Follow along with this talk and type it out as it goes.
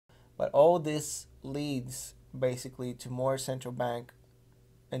But all this leads basically to more central bank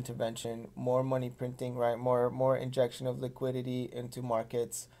intervention, more money printing, right? More injection of liquidity into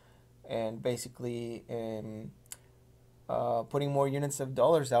markets, and basically putting more units of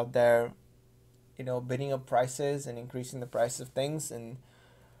dollars out there, bidding up prices and increasing the price of things. And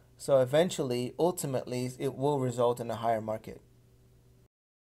so eventually, ultimately, it will result in a higher market.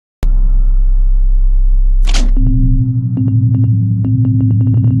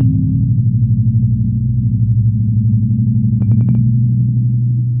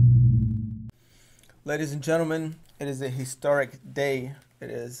 Ladies and gentlemen, it is a historic day.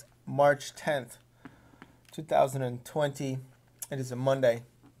 It is March 10th, 2020. It is a Monday.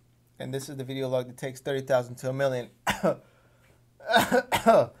 And this is the video log that takes 30,000 to a million.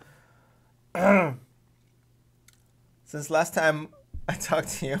 Since last time I talked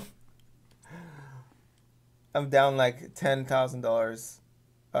to you, I'm down like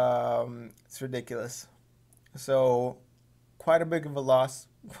 $10,000. It's ridiculous. So quite a bit of a loss.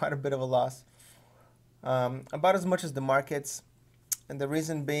 About as much as the markets. And the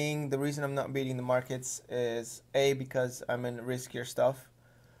reason I'm not beating the markets is A, because I'm in riskier stuff,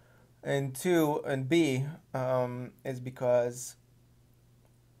 and B, is because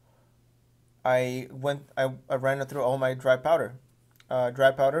I ran through all my dry powder.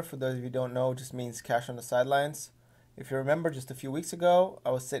 Dry powder, for those of you who don't know, just means cash on the sidelines. If you remember, just a few weeks ago, I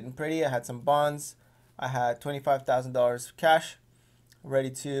was sitting pretty. I had some bonds. I had $25,000 cash,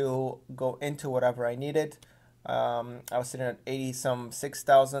 ready to go into whatever I needed. I was sitting at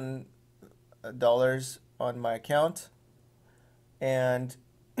 $86,000 on my account, and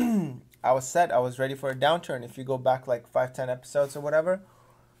I was set. I was ready for a downturn. If you go back like 5-10 episodes or whatever,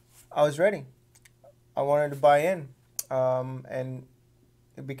 I was ready. I wanted to buy in, and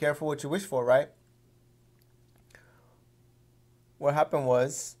be careful what you wish for, right? What happened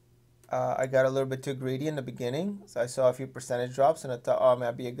was, I got a little bit too greedy in the beginning. So I saw a few percentage drops, and I thought, oh, man,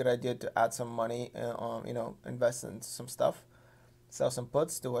 it'd be a good idea to add some money, invest in some stuff, sell some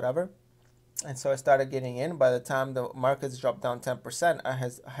puts, do whatever. And so I started getting in. By the time the markets dropped down 10%, I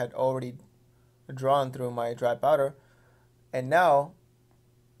had already drawn through my dry powder. And now,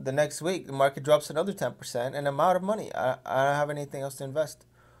 the next week, the market drops another 10%, and I'm out of money. I don't have anything else to invest.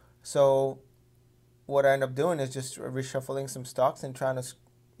 So what I end up doing is just reshuffling some stocks and trying to,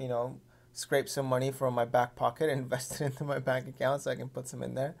 scrape some money from my back pocket and invest it into my bank account so I can put some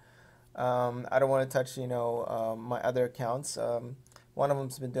in there. I don't want to touch, my other accounts. One of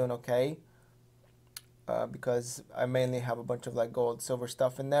them's been doing okay, because I mainly have a bunch of like gold, silver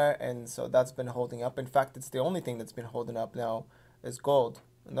stuff in there, and so that's been holding up. In fact, it's the only thing that's been holding up now is gold,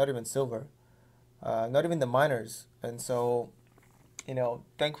 not even silver, not even the miners. And so,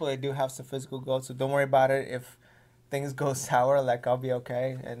 thankfully I do have some physical gold, so don't worry about it. If things go sour, like, I'll be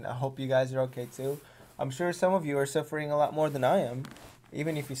okay, and I hope you guys are okay too. I'm sure some of you are suffering a lot more than I am,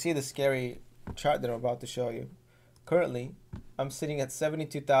 even if you see the scary chart that I'm about to show you. Currently, I'm sitting at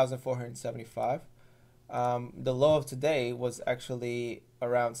 72,475. The low of today was actually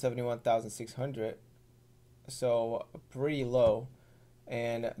around 71,600, so pretty low.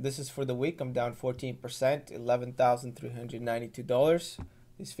 And this is for the week. I'm down 14%, $11,392.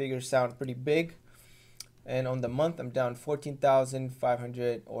 These figures sound pretty big. And on the month, I'm down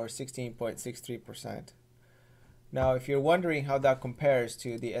 14,500, or 16.63%. Now, if you're wondering how that compares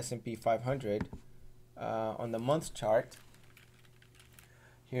to the S&P 500, on the month chart,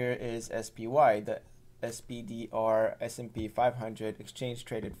 here is SPY, the SPDR S&P 500 Exchange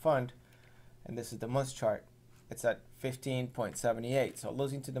Traded Fund, and this is the month chart. It's at 15.78, so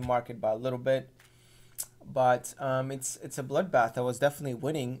losing to the market by a little bit. But it's a bloodbath. I was definitely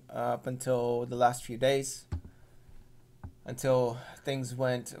winning up until the last few days, until things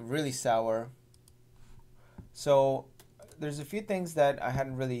went really sour. So there's a few things that I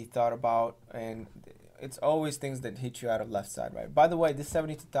hadn't really thought about, and it's always things that hit you out of left side, right? By the way, this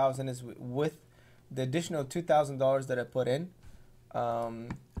 72,000 is with the additional $2,000 that I put in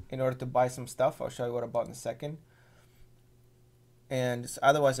order to buy some stuff. I'll show you what I bought in a second. And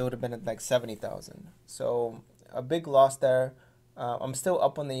otherwise it would have been at like 70,000. So a big loss there. I'm still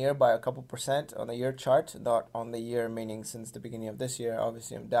up on the year by a couple percent on the year chart, not on the year meaning since the beginning of this year.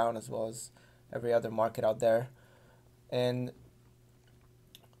 Obviously I'm down, as well as every other market out there. And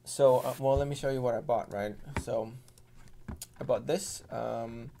so, well, let me show you what I bought, right? So I bought this,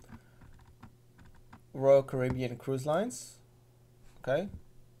 Royal Caribbean Cruise Lines, okay?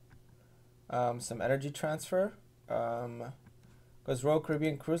 Some energy transfer, because Royal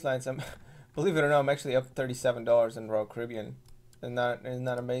Caribbean Cruise Lines, believe it or not, I'm actually up $37 in Royal Caribbean. Isn't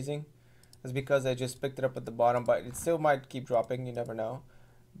that amazing? It's because I just picked it up at the bottom, but it still might keep dropping. You never know.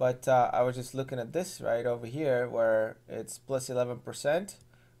 But I was just looking at this right over here where it's plus 11%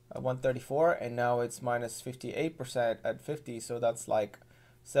 at 134, and now it's minus 58% at 50. So that's like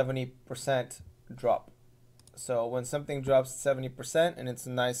 70% drop. So when something drops 70% and it's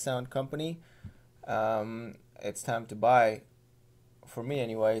a nice sound company, it's time to buy, for me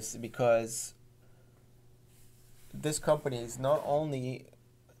anyways, because this company is not only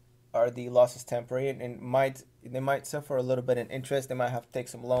are the losses temporary and they might suffer a little bit in interest. They might have to take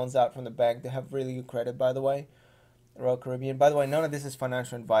some loans out from the bank. They have really good credit, by the way. Royal Caribbean. By the way, none of this is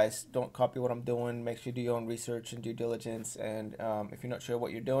financial advice. Don't copy what I'm doing. Make sure you do your own research and due diligence. And if you're not sure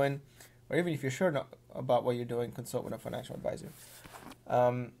what you're doing, or even if you're sure not about what you're doing, consult with a financial advisor.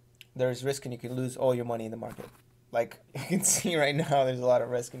 There's risk and you can lose all your money in the market. Like you can see right now, there's a lot of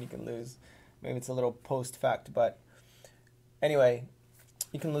risk and you can lose. Maybe it's a little post fact, but anyway,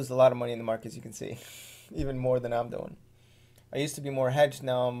 you can lose a lot of money in the market, as you can see, even more than I'm doing. I used to be more hedged.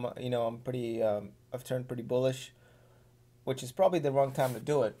 Now I'm pretty. I've turned pretty bullish, which is probably the wrong time to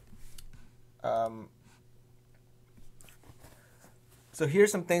do it. So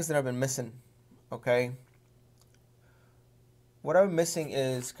here's some things that I've been missing. Okay. What I'm missing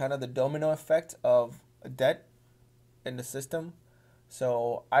is kind of the domino effect of debt in the system.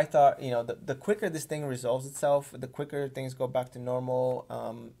 So I thought, the quicker this thing resolves itself, the quicker things go back to normal.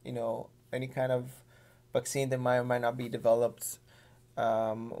 Any kind of vaccine that might or might not be developed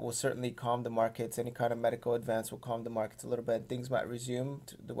will certainly calm the markets. Any kind of medical advance will calm the markets a little bit. Things might resume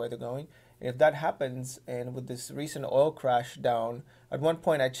to the way they're going. And if that happens, and with this recent oil crash down, at one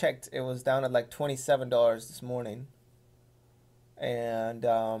point I checked, it was down at like $27 this morning. And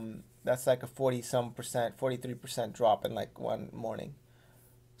that's like a 43% drop in like one morning.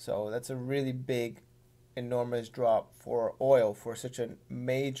 So that's a really big, enormous drop for oil, for such a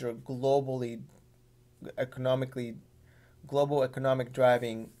major global economic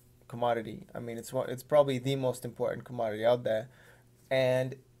driving commodity. I mean, it's probably the most important commodity out there,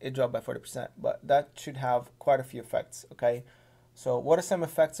 and it dropped by 40%. But that should have quite a few effects. Okay, so what are some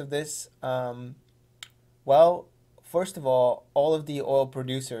effects of this? Well, first of all of the oil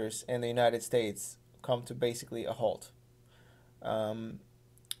producers in the United States come to basically a halt.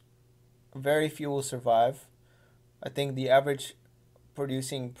 Very few will survive. I think the average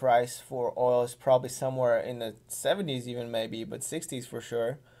producing price for oil is probably somewhere in the 70s even maybe, but 60s for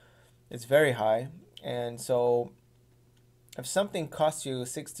sure. It's very high. And so if something costs you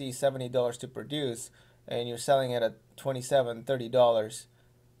 $60, $70 to produce and you're selling it at $27, $30,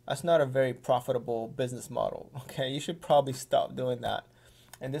 that's not a very profitable business model. Okay, you should probably stop doing that.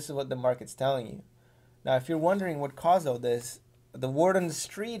 And this is what the market's telling you. Now, if you're wondering what caused all this, the word on the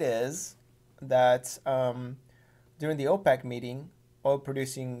street is that during the OPEC meeting, oil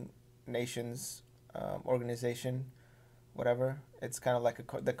producing nations organization, whatever, it's kind of like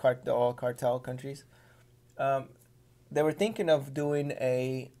the oil cartel countries, they were thinking of doing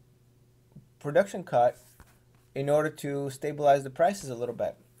a production cut in order to stabilize the prices a little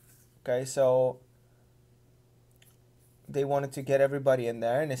bit. Okay, so they wanted to get everybody in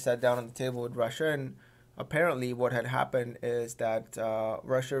there, and they sat down on the table with Russia. And apparently what had happened is that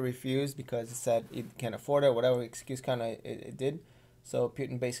Russia refused because it said it can't afford it, whatever excuse kind of it did. So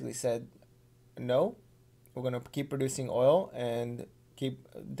Putin basically said, no, we're going to keep producing oil and keep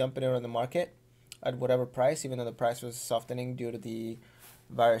dumping it on the market at whatever price, even though the price was softening due to the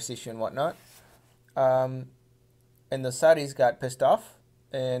virus issue and whatnot. And the Saudis got pissed off,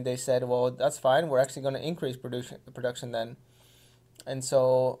 and they said, well, that's fine. We're actually going to increase production then. And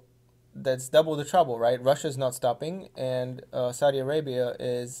so that's double the trouble, right? Russia's not stopping, and Saudi Arabia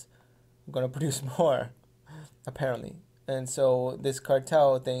is going to produce more, apparently. And so this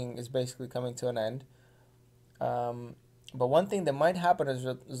cartel thing is basically coming to an end. But one thing that might happen as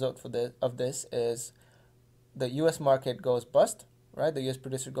a result of this is the U.S. market goes bust, right? The U.S.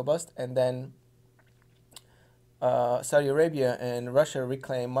 producers go bust, and then Saudi Arabia and Russia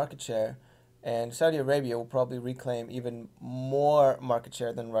reclaim market share, and Saudi Arabia will probably reclaim even more market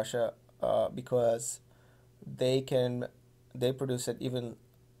share than Russia because they produce at even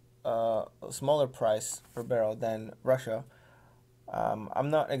a smaller price per barrel than Russia.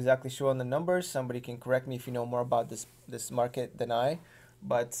 I'm not exactly sure on the numbers. Somebody can correct me if you know more about this market than I,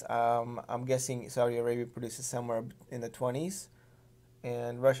 but I'm guessing Saudi Arabia produces somewhere in the 20s,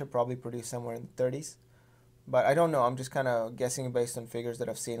 and Russia probably produces somewhere in the 30s. But I don't know. I'm just kind of guessing based on figures that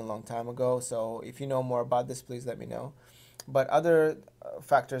I've seen a long time ago. So if you know more about this, please let me know. But other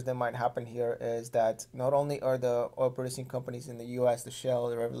factors that might happen here is that not only are the oil producing companies in the U.S., the Shell,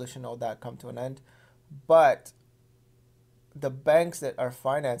 the Revolution, all that come to an end, but the banks that are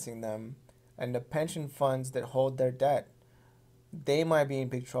financing them and the pension funds that hold their debt they might be in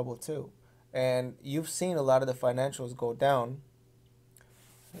big trouble too. And you've seen a lot of the financials go down.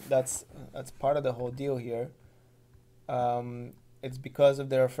 That's part of the whole deal here. It's because of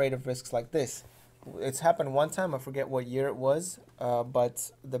they're afraid of risks like this. It's happened one time. I forget what year it was,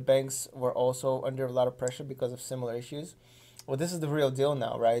 but the banks were also under a lot of pressure because of similar issues. Well, this is the real deal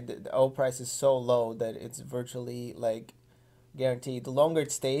now, right? The oil price is so low that it's virtually like guaranteed. The longer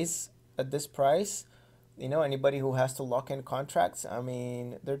it stays at this price, anybody who has to lock in contracts, I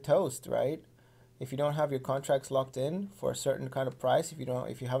mean, they're toast, right? If you don't have your contracts locked in for a certain kind of price, if you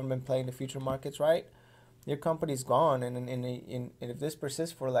haven't been playing the future markets right, your company's gone. And if this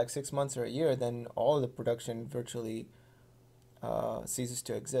persists for like 6 months or a year, then all of the production virtually ceases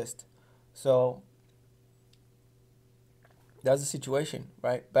to exist. So that's the situation,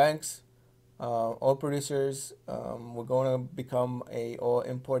 right? Banks, oil producers, we're going to become a oil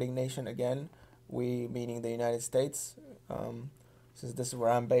importing nation again. We, meaning the United States. Since this is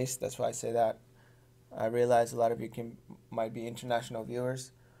where I'm based, that's why I say that. I realize a lot of you might be international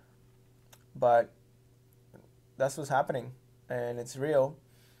viewers, but that's what's happening, and it's real.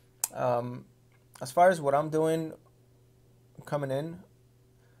 As far as what I'm doing coming in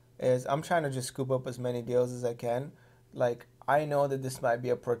is I'm trying to just scoop up as many deals as I can. Like, I know that this might be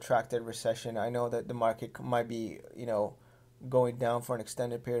a protracted recession. I know that the market might be, going down for an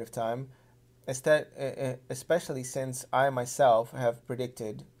extended period of time. Especially since I myself have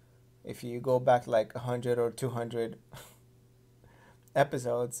predicted, if you go back like 100 or 200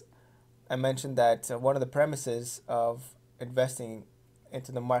 episodes, I mentioned that one of the premises of investing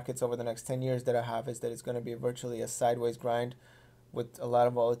into the markets over the next 10 years that I have is that it's going to be virtually a sideways grind with a lot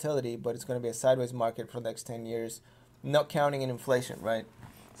of volatility, but it's going to be a sideways market for the next 10 years, not counting in inflation, right?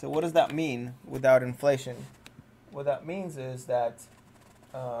 So what does that mean without inflation? What that means is that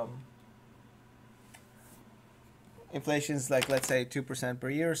inflation is like, let's say 2% per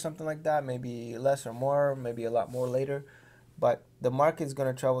year or something like that, maybe less or more, maybe a lot more later. But the market is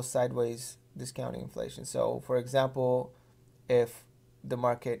going to travel sideways discounting inflation. So, for example, if the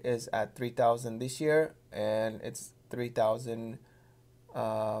market is at 3,000 this year and it's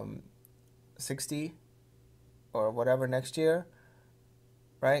 3,060 or whatever next year,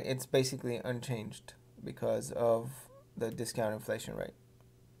 right? It's basically unchanged because of the discount inflation rate.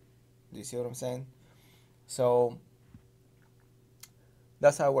 Do you see what I'm saying? So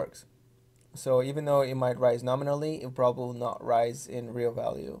that's how it works. So even though it might rise nominally, it probably will not rise in real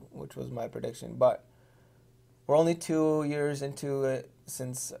value, which was my prediction. But we're only 2 years into it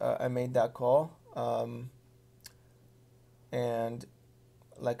since I made that call, and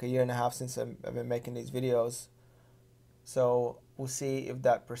like a year and a half since I've been making these videos. So we'll see if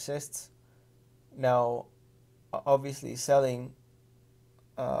that persists. Now, obviously, selling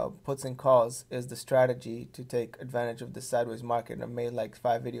puts and calls is the strategy to take advantage of the sideways market. And I've made like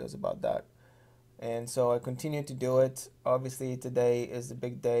 5 videos about that. And so I continue to do it. Obviously, today is a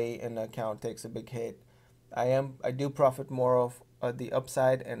big day and the account takes a big hit. I do profit more of the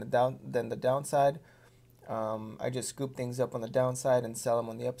upside and than the downside. I just scoop things up on the downside and sell them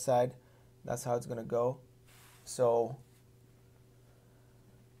on the upside. That's how it's gonna go. So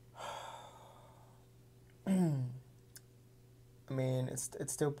I mean, it's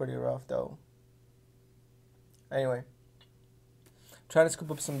still pretty rough though. Anyway, trying to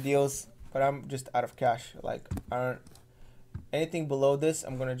scoop up some deals, but I'm just out of cash. Like, I don't anything below this,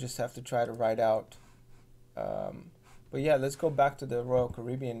 I'm gonna just have to try to ride out. But yeah, let's go back to the Royal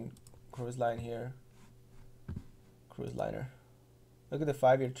Caribbean cruise line here. Cruise liner. Look at the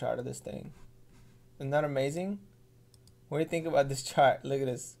 5-year chart of this thing. Isn't that amazing? What do you think about this chart? Look at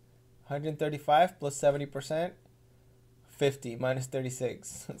this. 135 plus 70%. 50 minus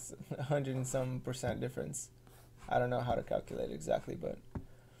 36. It's 100 and some percent difference. I don't know how to calculate it exactly, but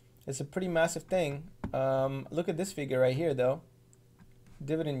it's a pretty massive thing. Look at this figure right here, though.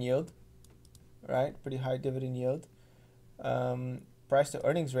 Dividend yield, right? Pretty high dividend yield. Price to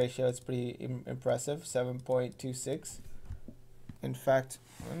earnings ratio, it's pretty impressive, 7.26. In fact,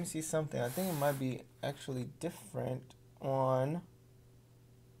 let me see something. I think it might be actually different on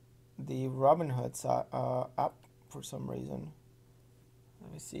the Robinhood app for some reason.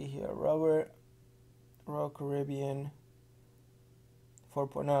 Let me see here. Royal Caribbean 4.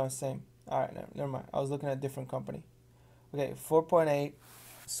 No, same. All right, no, never mind. I was looking at a different company. Okay, 4.8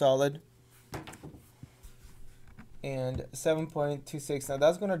 solid and 7.26. Now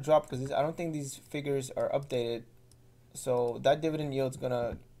that's gonna drop because I don't think these figures are updated. So that dividend yield is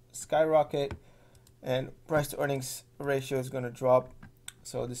gonna skyrocket, and price to earnings ratio is gonna drop.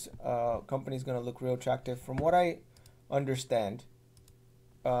 So this company is gonna look real attractive. From what I understand,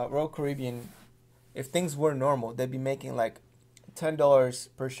 Royal Caribbean, if things were normal, they'd be making like $10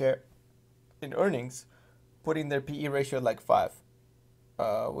 per share in earnings, putting their PE ratio at like 5,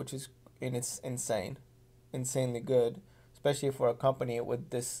 which is it's insanely good, especially for a company with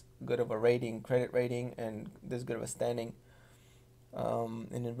this good of a rating, credit rating, and this good of a standing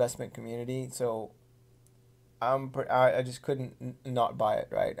in investment community. So I just couldn't not buy it,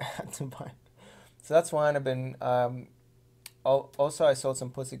 right? I had to buy it. So that's why I've been. Also, I sold some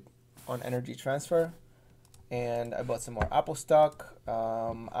puts on Energy Transfer, and I bought some more Apple stock.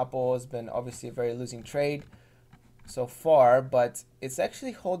 Apple has been obviously a very losing trade so far, but it's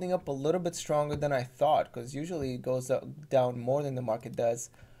actually holding up a little bit stronger than I thought, because usually it goes down more than the market does.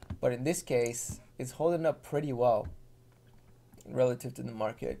 But in this case, it's holding up pretty well relative to the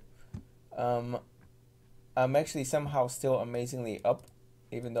market. I'm actually somehow still amazingly up,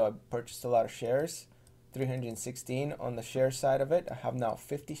 even though I purchased a lot of shares. 316 on the share side of it. I have now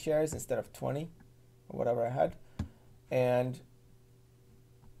 50 shares instead of 20 or whatever I had. And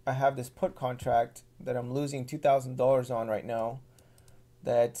I have this put contract that I'm losing $2,000 on right now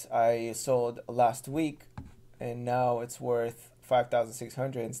that I sold last week, and now it's worth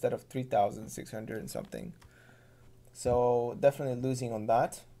 5,600 instead of 3,600 and something. So definitely losing on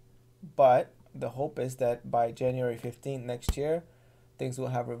that. But the hope is that by January 15th next year, things will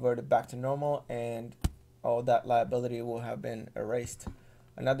have reverted back to normal and all that liability will have been erased.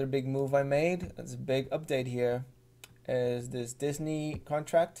 Another big move I made, it's a big update here, is this Disney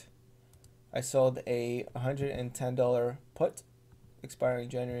contract. I sold a $110 put expiring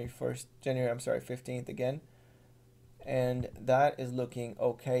January 15th again. And that is looking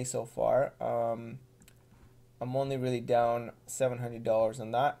okay so far. I'm only really down $700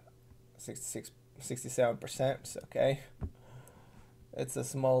 on that. 67%, it's okay. It's a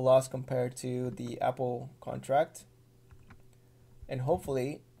small loss compared to the Apple contract. And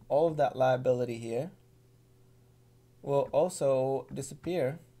hopefully all of that liability here will also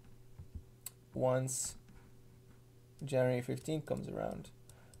disappear once January 15th comes around.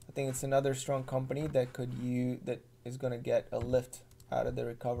 I think it's another strong company that is going to get a lift out of the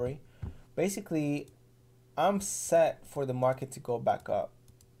recovery. Basically, I'm set for the market to go back up,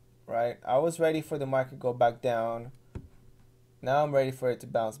 right? I was ready for the market to go back down. Now I'm ready for it to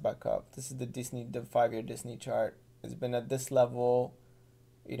bounce back up. This is the 5-year Disney chart. It's been at this level,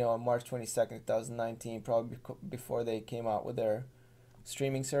 on March 22nd, 2019, probably before they came out with their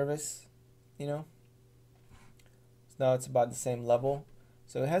streaming service, So now it's about the same level.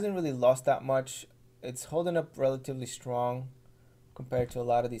 So it hasn't really lost that much. It's holding up relatively strong compared to a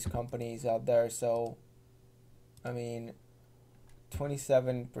lot of these companies out there. So, 27%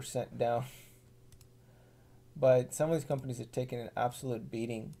 down. But some of these companies are taking an absolute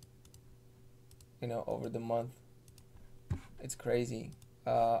beating, over the month. It's crazy.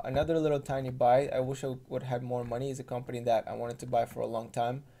 Another little tiny buy, I wish I would have had more money, is a company that I wanted to buy for a long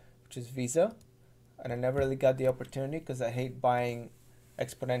time, which is Visa. And I never really got the opportunity because I hate buying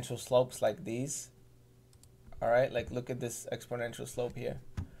exponential slopes like these. Alright, like look at this exponential slope here.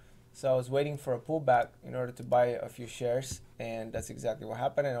 So I was waiting for a pullback in order to buy a few shares, and that's exactly what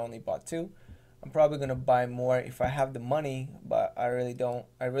happened. I only bought 2. I'm probably going to buy more if I have the money, but I really don't.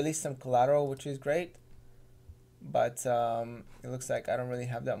 I released some collateral, which is great, but it looks like I don't really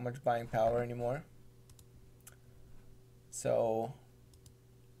have that much buying power anymore. So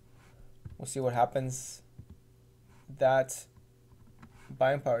we'll see what happens. That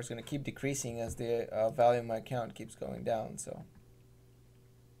buying power is going to keep decreasing as the value of my account keeps going down. So,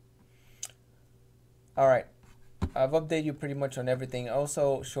 all right. I've updated you pretty much on everything. I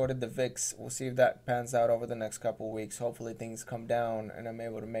also shorted the VIX. We'll see if that pans out over the next couple of weeks. Hopefully things come down and I'm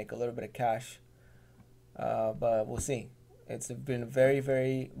able to make a little bit of cash. But we'll see. It's been a very,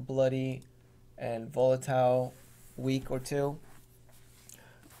 very bloody and volatile week or two.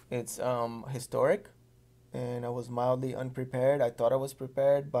 It's historic, and I was mildly unprepared. I thought I was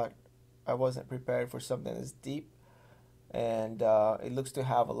prepared, but I wasn't prepared for something that's deep. And it looks to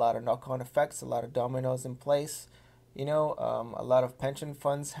have a lot of knock-on effects, a lot of dominoes in place. A lot of pension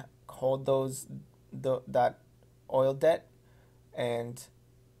funds hold that oil debt, and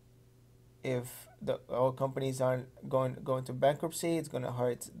if the oil companies aren't going to bankruptcy, it's going to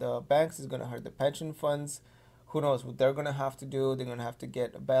hurt the banks, it's going to hurt the pension funds. Who knows what they're going to have to do? They're going to have to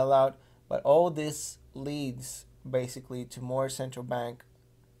get a bailout. But all this leads basically to more central bank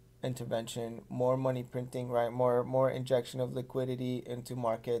intervention, more money printing, right? More injection of liquidity into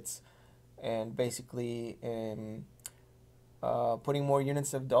markets, and basically putting more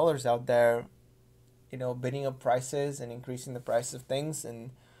units of dollars out there, bidding up prices and increasing the price of things. And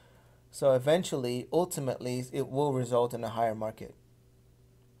so eventually, ultimately, it will result in a higher market.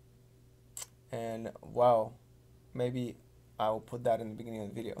 And wow, maybe I will put that in the beginning of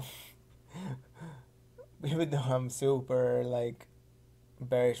the video. Even though I'm super like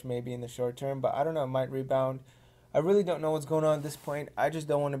bearish maybe in the short term, but I don't know, it might rebound. I really don't know what's going on at this point. I just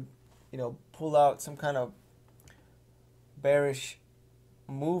don't want to, pull out some kind of bearish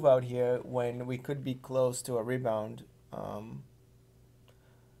move out here when we could be close to a rebound.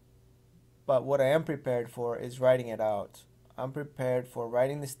 But what I am prepared for is writing it out. I'm prepared for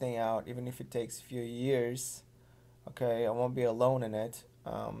writing this thing out, even if it takes a few years. Okay, I won't be alone in it.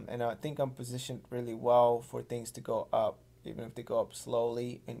 And I think I'm positioned really well for things to go up, even if they go up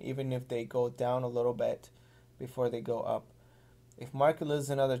slowly, and even if they go down a little bit before they go up. If market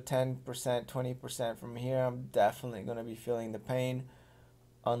loses another 10%, 20% from here, I'm definitely going to be feeling the pain,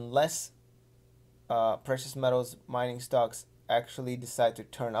 unless precious metals mining stocks actually decide to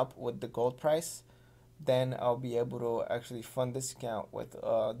turn up with the gold price. Then I'll be able to actually fund this account with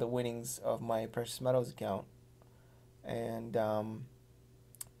the winnings of my precious metals account and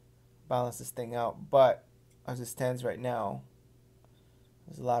balance this thing out. But as it stands right now,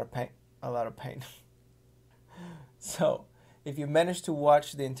 there's a lot of pain. So if you managed to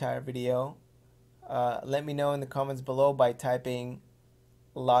watch the entire video, let me know in the comments below by typing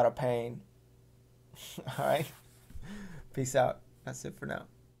a lot of pain. All right, peace out. That's it for now.